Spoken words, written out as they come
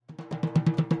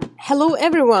Hello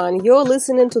everyone, you're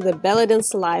listening to the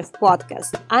Baladi Live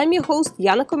podcast. I'm your host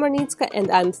Yana Komarnitska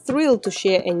and I'm thrilled to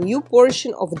share a new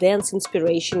portion of dance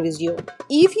inspiration with you.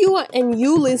 If you are a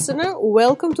new listener,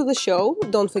 welcome to the show.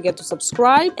 Don't forget to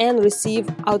subscribe and receive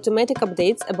automatic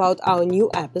updates about our new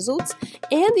episodes.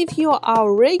 And if you are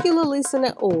our regular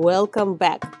listener, welcome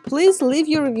back. Please leave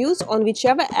your reviews on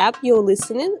whichever app you're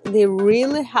listening. They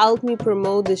really help me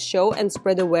promote this show and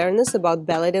spread awareness about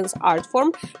ballet dance art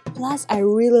form. Plus, I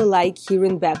really like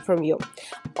hearing back from you.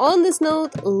 On this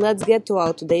note, let's get to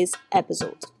our today's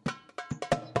episode.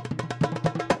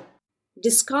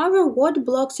 Discover what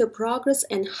blocks your progress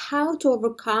and how to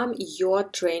overcome your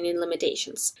training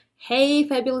limitations. Hey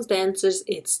fabulous dancers,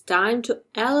 it's time to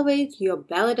elevate your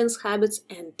ballet dance habits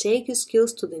and take your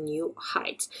skills to the new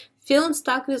heights. Feeling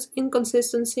stuck with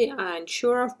inconsistency,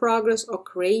 unsure of progress, or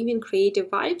craving creative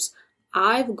vibes?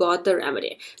 I've got the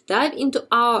remedy. Dive into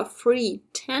our free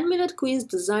 10-minute quiz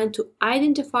designed to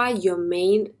identify your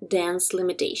main dance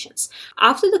limitations.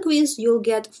 After the quiz, you'll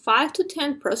get 5 to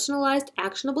 10 personalized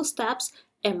actionable steps,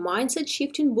 a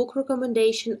mindset-shifting book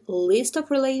recommendation, a list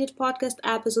of related podcast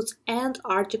episodes, and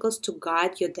articles to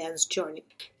guide your dance journey.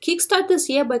 Kickstart this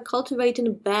year by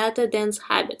cultivating better dance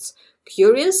habits.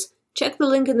 Curious? Check the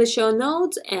link in the show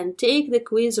notes and take the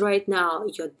quiz right now.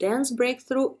 Your dance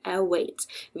breakthrough awaits.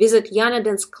 Visit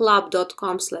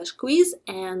yanadanceclub.com/quiz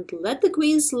and let the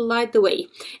quiz light the way.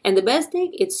 And the best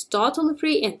thing, it's totally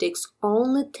free and takes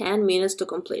only 10 minutes to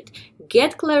complete.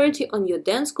 Get clarity on your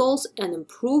dance goals and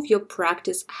improve your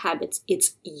practice habits.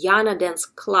 It's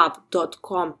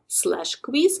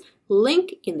yanadanceclub.com/quiz.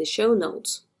 Link in the show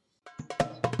notes.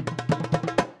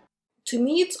 To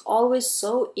me, it's always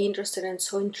so interesting and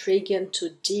so intriguing to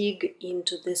dig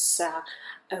into this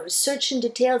researching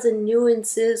details and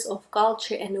nuances of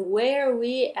culture and where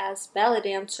we as ballet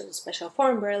dancers, special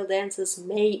form ballet dancers,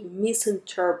 may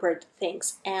misinterpret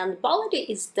things. And ballet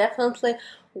is definitely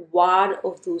one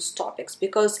of those topics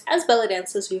because as ballet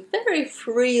dancers we very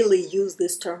freely use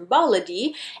this term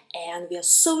baladi and we are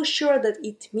so sure that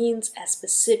it means a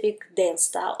specific dance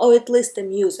style or at least the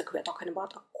music. We're talking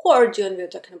about accordion, we're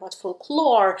talking about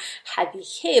folklore, heavy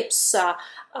hips,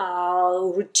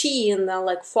 routine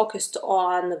like focused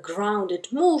on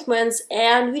grounded movements,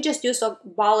 and we just use a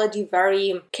baladi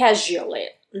very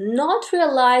casually, not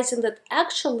realizing that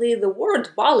actually the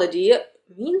word baladi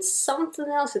means something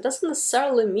else. It doesn't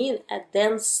necessarily mean a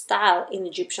dance style in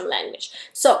Egyptian language.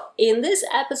 So in this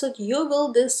episode you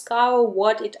will discover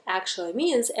what it actually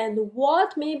means and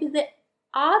what may be the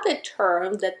other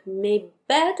term that may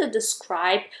better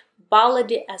describe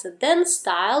baladi as a dance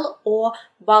style or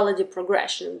baladi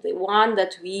progression, the one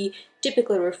that we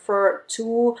typically refer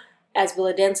to as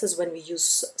ballet dancers when we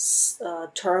use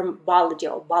term baladi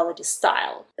or baladi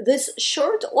style. This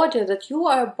short audio that you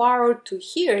are borrowed to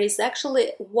hear is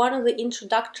actually one of the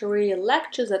introductory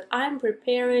lectures that I'm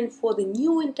preparing for the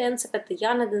new intensive at the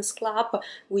Yana Dance Club,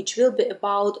 which will be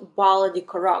about baladi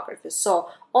choreography. So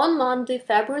on Monday,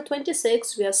 February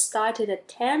 26th, we are starting a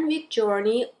 10-week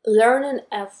journey learning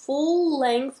a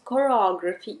full-length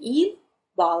choreography in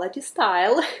baladi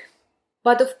style.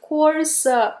 But of course,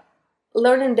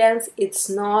 learning dance, it's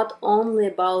not only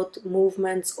about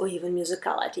movements or even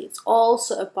musicality. It's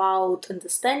also about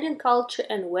understanding culture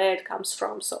and where it comes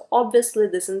from. So obviously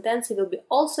this intensive will be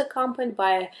also accompanied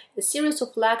by a series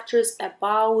of lectures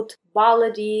about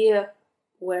baladi,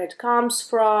 where it comes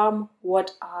from,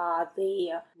 what are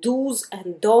the do's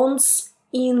and don'ts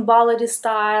in baladi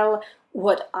style,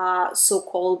 what are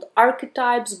so-called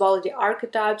archetypes, baladi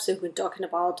archetypes, if we're talking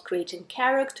about creating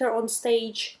character on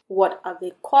stage, what are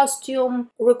the costume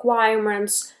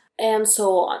requirements, and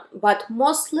so on. But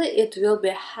mostly it will be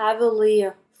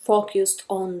heavily focused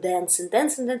on dancing,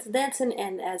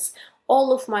 and as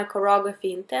all of my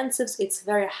choreography intensives, it's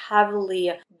very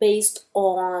heavily based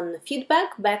on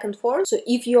feedback, back and forth. So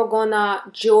if you're gonna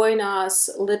join us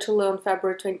literally on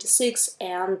February 26th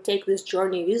and take this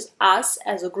journey with us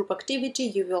as a group activity,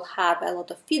 you will have a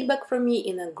lot of feedback from me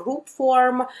in a group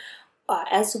form,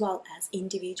 as well as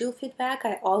individual feedback.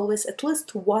 I always, at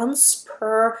least once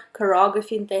per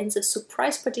choreography intensive,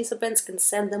 surprise participants and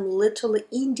send them literally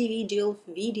individual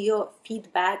video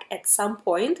feedback at some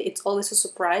point. It's always a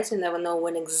surprise, you never know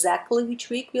when exactly which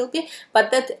week will be,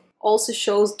 but that also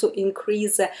shows to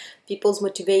increase people's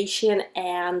motivation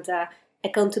and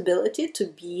accountability to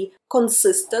be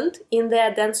consistent in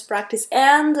their dance practice.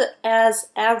 And as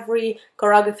every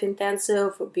choreography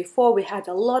intensive before, we had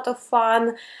a lot of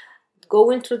fun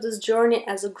going through this journey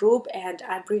as a group, and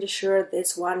I'm pretty sure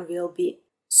this one will be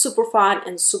super fun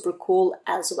and super cool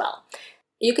as well.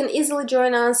 You can easily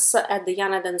join us at the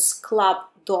yanadanceclub.com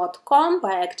baladi.com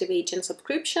by activating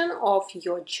subscription of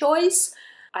your choice,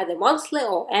 either monthly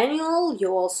or annual.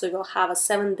 You also will have a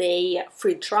 7-day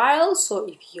free trial. So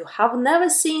if you have never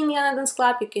seen Yana Dance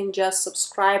Club, you can just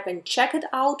subscribe and check it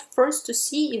out first to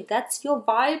see if that's your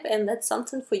vibe and that's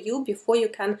something for you before you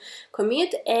can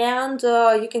commit, and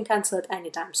you can cancel it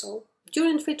anytime. So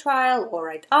during free trial or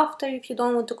right after if you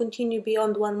don't want to continue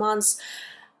beyond 1 month,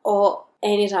 or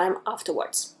anytime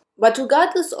afterwards. But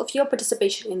regardless of your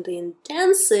participation in the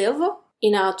intensive,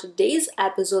 in our today's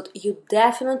episode, you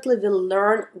definitely will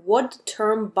learn what the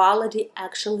term Baladi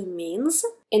actually means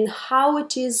and how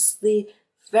it is the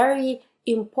very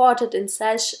important and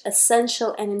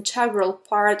essential and integral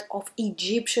part of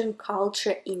Egyptian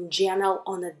culture in general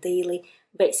on a daily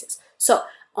basis. So,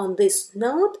 on this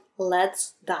note,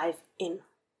 let's dive in.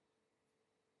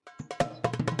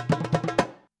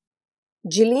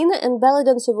 Jelena and Belly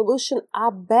Dance Evolution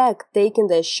are back, taking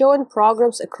their show and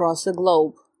programs across the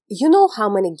globe. You know how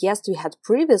many guests we had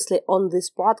previously on this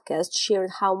podcast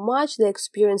sharing how much their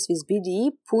experience with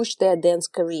BDE pushed their dance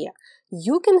career.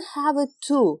 You can have it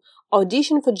too.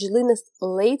 Audition for Jelena's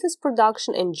latest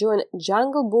production and join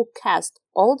Jungle Book cast.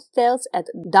 All details at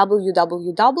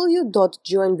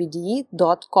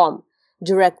www.joinbde.com.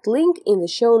 Direct link in the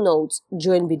show notes,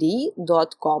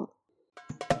 joinbde.com.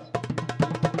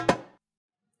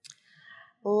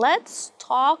 Let's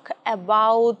talk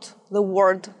about the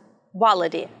word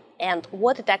Baladi and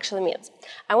what it actually means.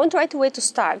 I want right away to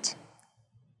start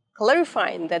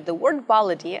clarifying that the word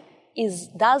Baladi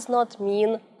does not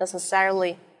mean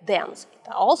necessarily dance.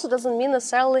 It also doesn't mean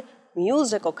necessarily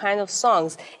music or kind of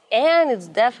songs, and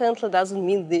it definitely doesn't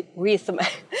mean the rhythm.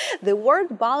 The word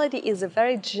Baladi is a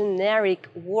very generic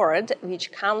word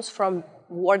which comes from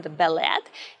word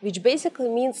Balad, which basically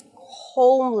means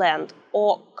homeland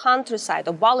or countryside,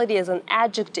 or Baladi as an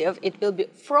adjective, it will be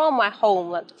from my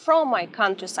homeland, from my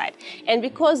countryside. And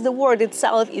because the word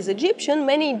itself is Egyptian,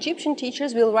 many Egyptian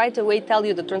teachers will right away tell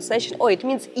you the translation, oh, it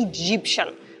means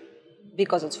Egyptian,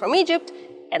 because it's from Egypt,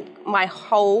 and my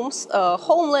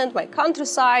homeland, my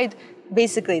countryside,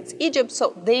 basically it's Egypt,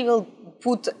 so they will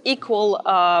put equal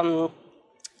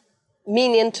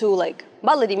meaning to, like,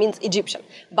 Baladi means Egyptian.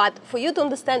 But for you to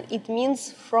understand, it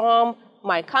means from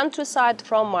my countryside,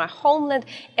 from my homeland,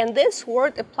 and this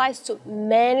word applies to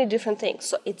many different things.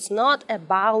 So it's not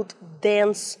about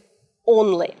dance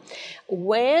only.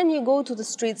 When you go to the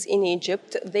streets in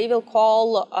Egypt, they will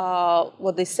call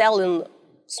what they sell in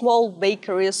small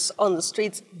bakeries on the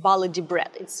streets Baladi bread.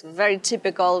 It's very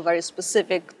typical, very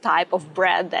specific type of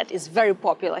bread that is very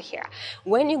popular here.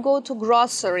 When you go to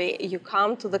grocery, you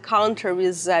come to the counter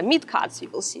with meat cuts. You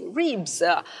will see ribs,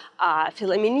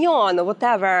 filet mignon, or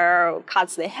whatever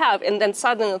cuts they have, and then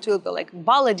suddenly it will be like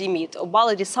Baladi meat or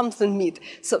Baladi something meat.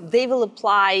 So they will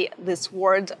apply this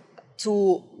word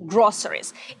to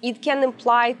groceries. It can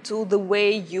apply to the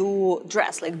way you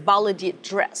dress, like Baladi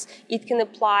dress. It can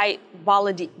apply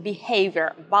Baladi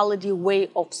behavior, Baladi way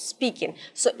of speaking.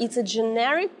 So it's a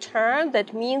generic term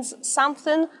that means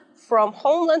something from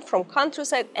homeland, from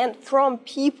countryside, and from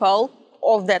people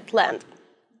of that land.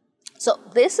 So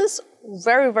this is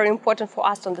very, very important for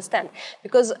us to understand,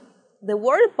 because the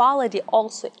word Baladi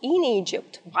also in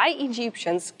Egypt by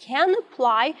Egyptians can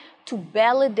apply to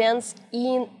belly dance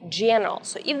in general.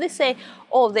 So if they say,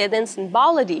 oh, they're dancing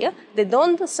Baladi, they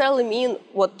don't necessarily mean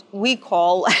what we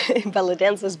call belly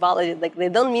dancers Baladi. Like, they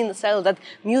don't mean necessarily that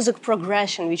music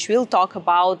progression, which we'll talk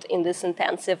about in this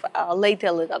intensive later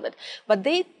a little bit. But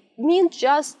they mean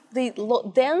just the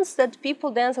dance that people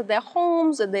dance at their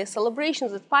homes, at their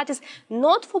celebrations, at parties,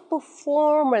 not for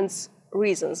performance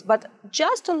reasons, but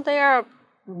just on their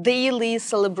daily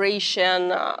celebration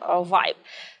vibe.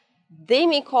 They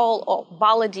may call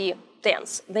Baladi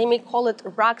dance. They may call it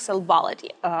Raqs al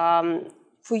Baladi.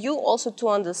 For you also to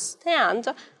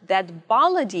understand that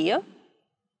Baladi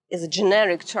is a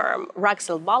generic term. Raqs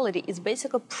al Baladi is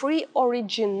basically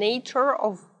pre-originator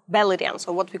of belly dance,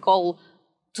 or what we call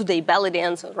today belly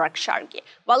dance or Raqs Sharqi.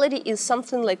 Baladi is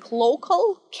something like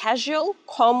local, casual,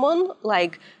 common,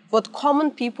 like what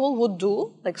common people would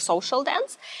do, like social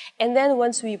dance. And then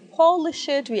once we polish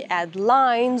it, we add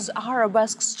lines,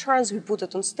 arabesques, turns, we put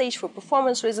it on stage for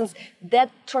performance reasons,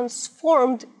 that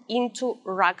transformed into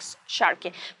Raqs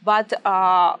Sharqi. But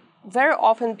very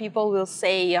often people will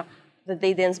say that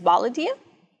they dance Baladi,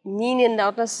 meaning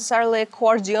not necessarily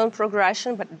accordion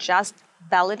progression, but just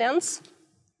belly dance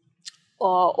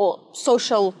or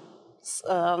social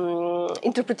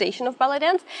interpretation of ballet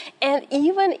dance. And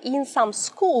even in some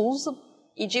schools,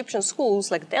 Egyptian schools,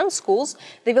 like dance schools,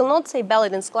 they will not say ballet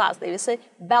dance class, they will say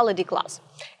Baladi class.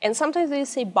 And sometimes they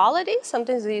say Baladi,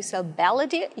 sometimes they say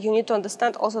Baladi. You need to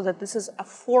understand also that this is a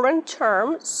foreign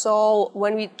term, so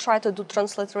when we try to do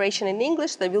transliteration in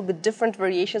English, there will be different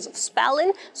variations of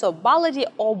spelling, so Baladi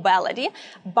or Baladi,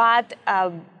 but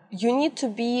you need to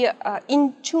be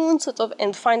in tune sort of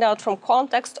and find out from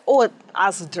context or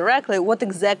ask directly what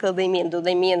exactly they mean. Do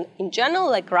they mean in general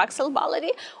like Raxel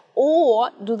Baladi,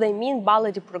 or do they mean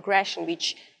Baladi progression,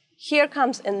 which here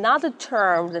comes another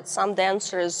term that some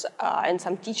dancers and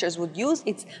some teachers would use.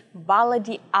 It's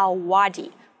Baladi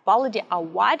Awadi. Baladi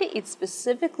Awadi, it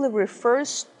specifically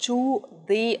refers to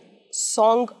the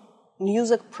song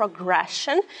music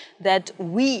progression that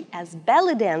we as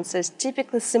ballet dancers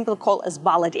typically simply call as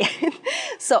baladi.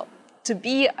 So to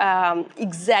be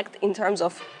exact in terms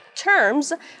of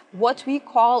terms, what we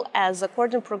call as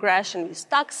accordion progression is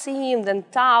taksim, then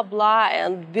tabla,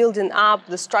 and building up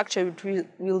the structure which we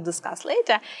will discuss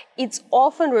later. It's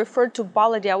often referred to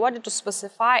baladi awadi to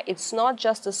specify it's not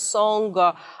just a song,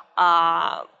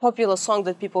 popular song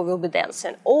that people will be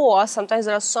dancing, or sometimes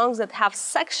there are songs that have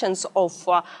sections of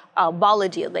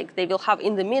baladi, like they will have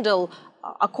in the middle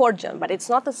accordion, but it's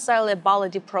not necessarily a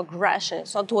baladi progression.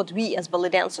 It's not what we as ballet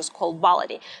dancers call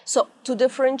baladi. So to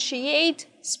differentiate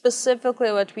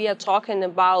specifically what we are talking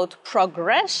about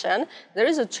progression, there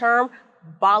is a term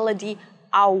baladi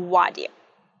awadi.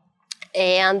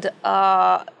 And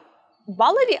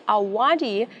baladi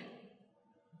awadi,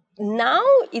 now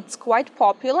it's quite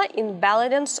popular in ballet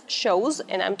dance shows,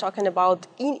 and I'm talking about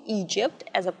in Egypt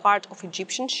as a part of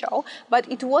Egyptian show, but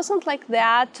it wasn't like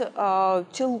that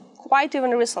till quite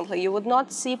even recently. You would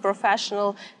not see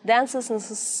professional dancers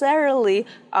necessarily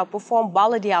perform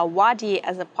Baladi Awadi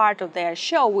as a part of their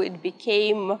show. It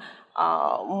became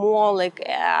more like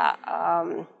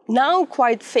now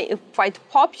quite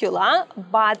popular,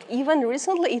 but even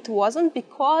recently it wasn't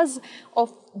because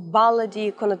of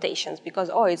Baladi connotations, because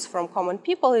it's from common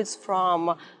people, it's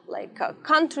from like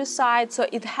countryside, so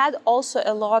it had also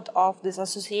a lot of these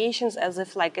associations as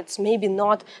if like it's maybe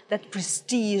not that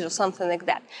prestige or something like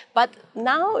that. But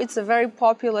now it's a very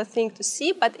popular thing to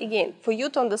see, but again, for you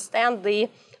to understand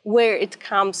where it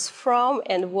comes from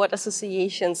and what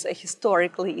associations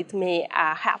historically it may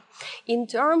have. In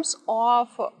terms of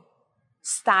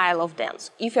style of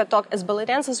dance, if you talk as ballet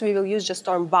dancers, we will use just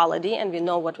term baladi and we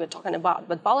know what we're talking about.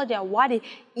 But baladi awadi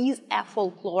is a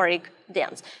folkloric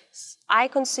dance. I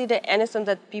consider anything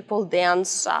that people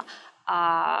dance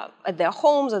at their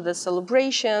homes, at their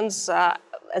celebrations,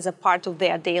 as a part of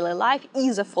their daily life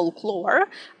is a folklore.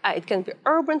 It can be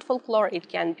urban folklore, it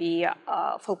can be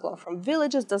folklore from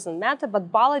villages, doesn't matter,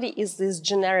 but Baladi is this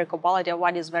generic, or Baladi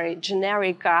Awadi is very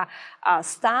generic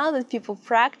style that people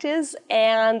practice,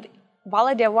 and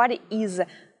Baladi Awadi is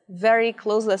very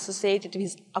closely associated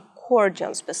with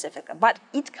accordion specifically, but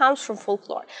it comes from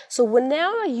folklore. So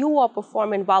whenever you are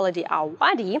performing Baladi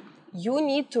Awadi, you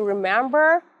need to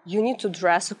remember, you need to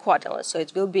dress accordingly. So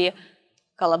it will be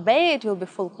Kalabay, it will be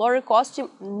folkloric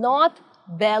costume, not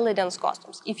ballet dance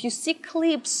costumes. If you see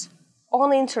clips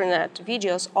on the internet,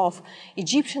 videos of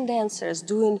Egyptian dancers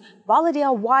doing Baladi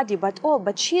Awadi,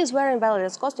 but she is wearing ballet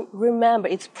dance costume, remember,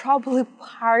 it's probably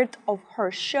part of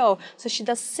her show. So she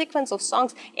does sequence of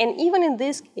songs, and even in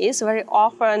this case, very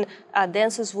often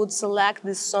dancers would select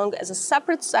this song as a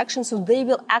separate section, so they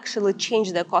will actually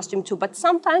change their costume too. But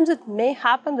sometimes it may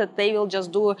happen that they will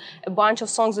just do a bunch of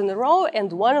songs in a row,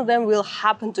 and one of them will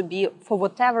happen to be, for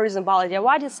whatever reason, Baladi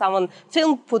Awadi, someone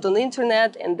filmed, put on the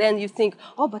internet, and then you think,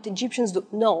 but Egyptians do.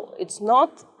 No, it's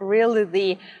not really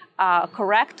the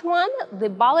correct one. The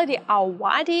Baladi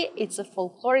Awadi, it's a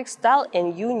folkloric style,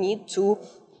 and you need to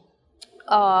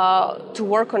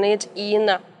work on it in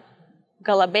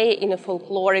Galabay in a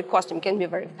folkloric costume. It can be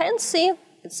very fancy,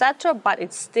 etc., but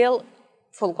it's still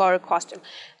folkloric costume.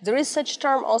 There is such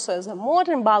term also as a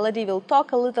modern Baladi. We'll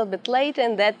talk a little bit later,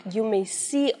 and that you may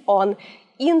see on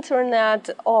internet.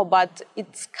 But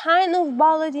it's kind of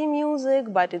Baladi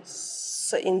music, but it's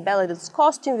in ballet dance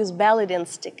costume with ballet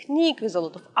dance technique, with a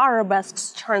lot of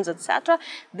arabesques, turns, etc.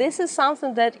 This is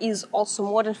something that is also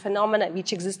modern phenomena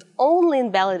which exists only in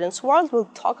ballet dance world.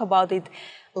 We'll talk about it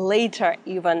later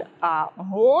even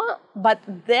more, but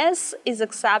this is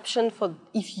exception for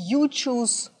if you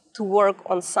choose to work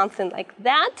on something like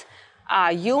that.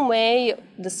 You may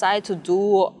decide to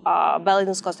do ballet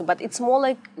dance costume, but it's more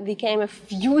like became a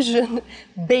fusion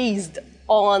based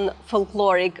on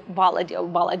folkloric Baladi or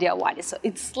Baladi Awadi, so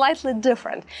it's slightly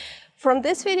different. From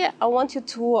this video, I want you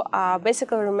to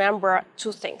basically remember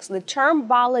two things. The term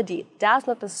Baladi does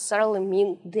not necessarily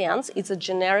mean dance. It's a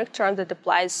generic term that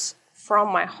applies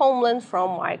from my homeland,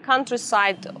 from my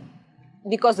countryside.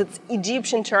 Because it's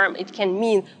Egyptian term, it can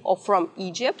mean or from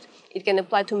Egypt. It can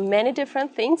apply to many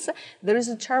different things. There is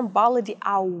a term Baladi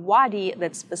Awadi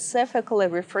that specifically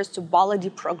refers to Baladi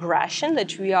progression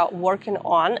that we are working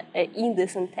on in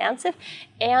this intensive.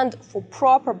 And for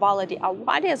proper Baladi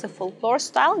Awadi as a folklore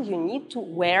style, you need to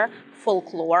wear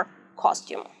folklore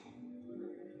costume.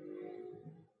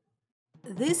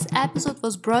 This episode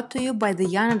was brought to you by the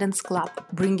Yana Dance Club,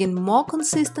 bringing more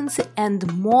consistency and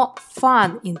more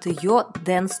fun into your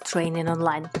dance training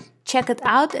online. Check it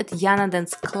out at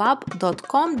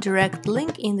yanadanceclub.com, direct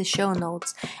link in the show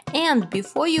notes. And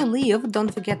before you leave,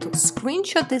 don't forget to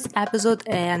screenshot this episode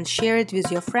and share it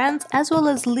with your friends, as well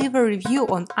as leave a review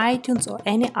on iTunes or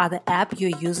any other app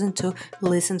you're using to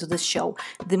listen to the show.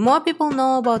 The more people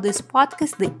know about this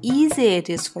podcast, the easier it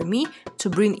is for me to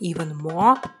bring even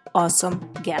more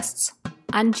awesome guests.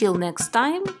 Until next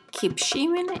time, keep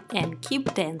shimmying and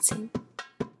keep dancing.